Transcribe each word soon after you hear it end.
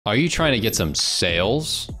Are you trying to get some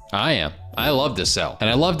sales? I am. I love to sell. And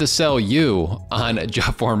I love to sell you on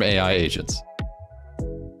Jotform AI Agents.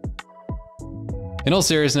 In all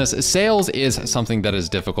seriousness, sales is something that is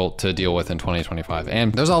difficult to deal with in 2025.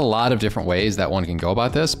 And there's a lot of different ways that one can go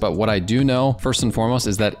about this. But what I do know, first and foremost,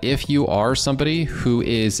 is that if you are somebody who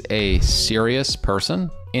is a serious person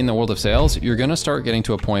in the world of sales, you're gonna start getting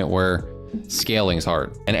to a point where scaling is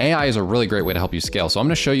hard. And AI is a really great way to help you scale. So I'm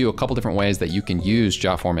gonna show you a couple different ways that you can use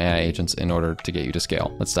Jotform AI Agents in order to get you to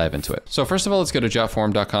scale. Let's dive into it. So first of all, let's go to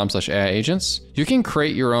jotform.com/AI agents. You can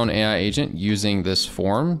create your own AI agent using this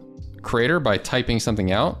form creator by typing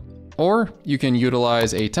something out, or you can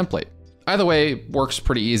utilize a template. Either way works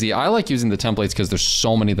pretty easy. I like using the templates because there's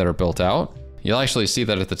so many that are built out. You'll actually see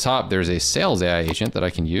that at the top, there's a sales AI agent that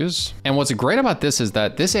I can use. And what's great about this is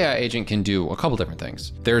that this AI agent can do a couple different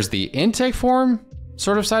things. There's the intake form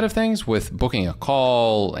sort of side of things with booking a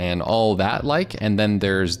call and all that and then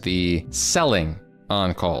there's the selling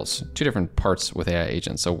on calls, two different parts with AI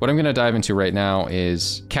agents. So what I'm gonna dive into right now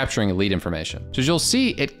is capturing lead information. So as you'll see,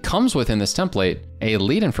 it comes within this template, a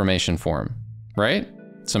lead information form, right?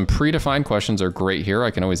 Some predefined questions are great here.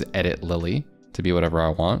 I can always edit Lily to be whatever I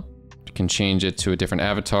want. Can change it to a different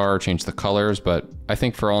avatar, change the colors, but I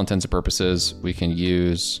think for all intents and purposes, we can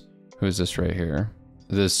use, who's this right here?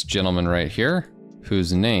 This gentleman right here,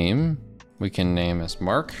 whose name we can name as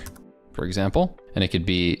Mark, for example, and it could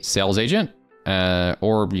be sales agent,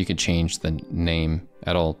 or you could change the name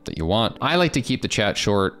at all that you want. I like to keep the chat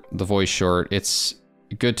short, the voice short. It's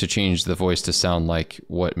good to change the voice to sound like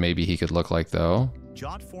what maybe he could look like though.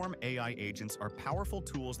 Jotform AI agents are powerful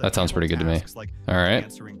tools that sounds pretty good to me. Like all right,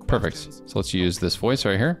 perfect. So let's use this voice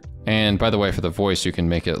right here. And by the way, for the voice, you can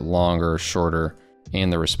make it longer, shorter,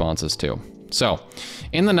 and the responses too. So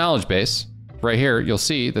in the knowledge base right here, you'll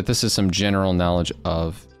see that this is some general knowledge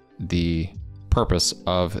of the purpose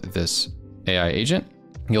of this AI agent.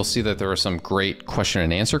 You'll see that there are some great question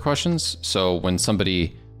and answer questions. So when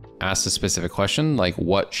somebody asks a specific question, like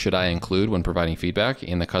what should I include when providing feedback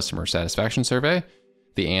in the customer satisfaction survey,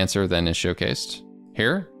 the answer then is showcased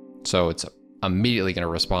here. So it's immediately going to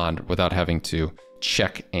respond without having to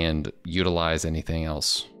check and utilize anything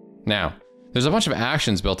else. Now, there's a bunch of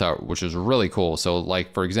actions built out, which is really cool. So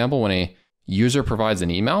like, for example, when a user provides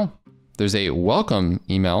an email, there's a welcome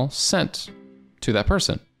email sent to that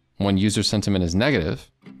person. When user sentiment is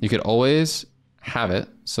negative, you could always have it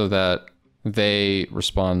so that they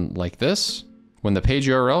respond like this. When the page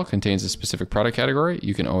URL contains a specific product category,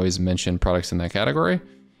 you can always mention products in that category.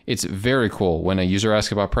 It's very cool. When a user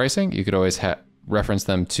asks about pricing, you could always reference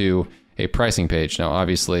them to a pricing page. Now,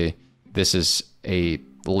 obviously, this is a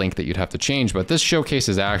link that you'd have to change, but this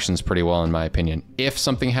showcases actions pretty well, in my opinion. If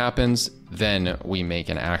something happens, then we make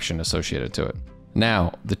an action associated to it.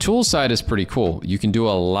 Now, the tools side is pretty cool. You can do a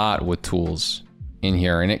lot with tools in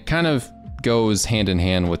here, and it kind of goes hand in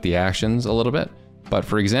hand with the actions a little bit. But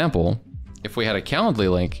for example, if we had a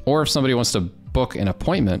Calendly link, or if somebody wants to book an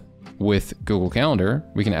appointment with Google Calendar,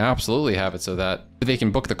 we can absolutely have it so that they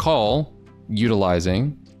can book the call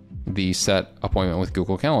utilizing the set appointment with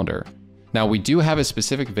Google Calendar. Now, we do have a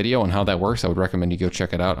specific video on how that works. I would recommend you go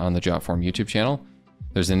check it out on the Jotform YouTube channel.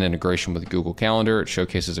 There's an integration with Google Calendar. It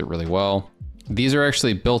showcases it really well. These are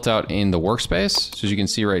actually built out in the workspace. So as you can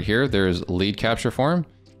see right here, there's lead capture form,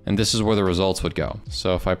 and this is where the results would go.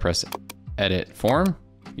 So if I press edit form,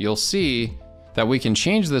 you'll see that we can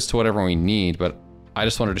change this to whatever we need, but I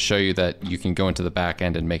just wanted to show you that you can go into the back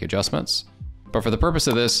end and make adjustments. But for the purpose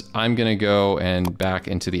of this, I'm gonna go and back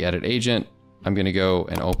into the edit agent. I'm gonna go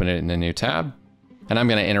and open it in a new tab, and I'm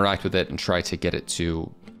gonna interact with it and try to get it to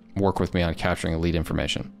work with me on capturing lead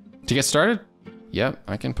information. To get started, yep,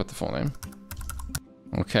 I can put the full name.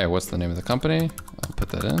 Okay, what's the name of the company? I'll put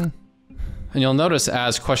that in. And you'll notice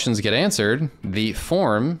as questions get answered, the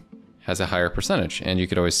form has a higher percentage. And you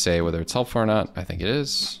could always say whether it's helpful or not. I think it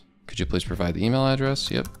is. Could you please provide the email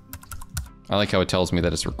address? Yep. I like how it tells me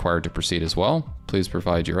that it's required to proceed as well. Please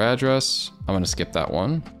provide your address. I'm gonna skip that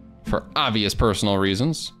one for obvious personal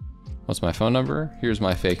reasons. What's my phone number? Here's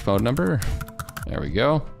my fake phone number. There we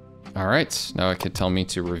go. All right, now it could tell me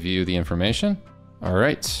to review the information. All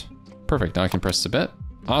right, perfect, now I can press submit.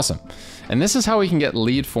 Awesome. And this is how we can get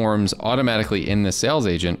lead forms automatically in the sales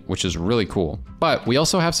agent, which is really cool. But we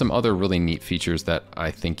also have some other really neat features that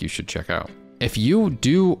I think you should check out. If you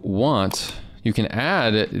do want, you can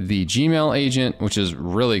add the Gmail agent, which is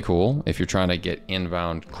really cool if you're trying to get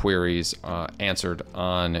inbound queries answered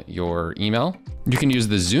on your email. You can use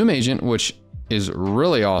the Zoom agent, which is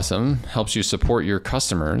really awesome, helps you support your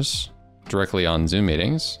customers directly on Zoom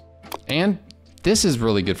meetings. And this is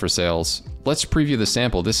really good for sales. Let's preview the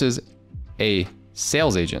sample. This is a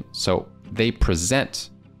sales agent. So they present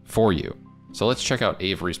for you. So let's check out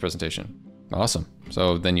Avery's presentation. Awesome.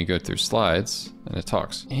 So then you go through slides and it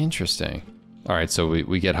talks. Interesting. All right, so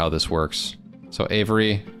we get how this works. So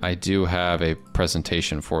Avery, I do have a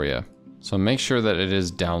presentation for you. So make sure that it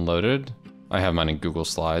is downloaded. I have mine in Google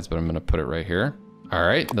Slides, but I'm gonna put it right here. All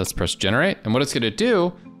right, let's press generate. And what it's gonna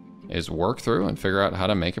do is work through and figure out how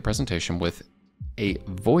to make a presentation with a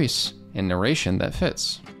voice and narration that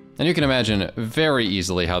fits. And you can imagine very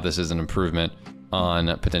easily how this is an improvement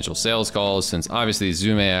on potential sales calls, since obviously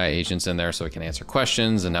Zoom AI agents in there so it can answer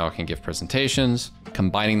questions and now it can give presentations.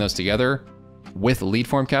 Combining those together with lead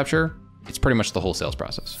form capture, it's pretty much the whole sales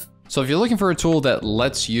process. So if you're looking for a tool that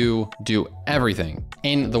lets you do everything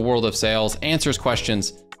in the world of sales, answers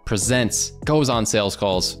questions, presents, goes on sales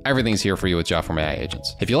calls, everything's here for you with Jotform AI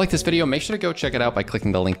Agents. If you like this video, make sure to go check it out by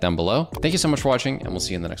clicking the link down below. Thank you so much for watching, and we'll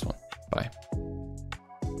see you in the next one. Bye.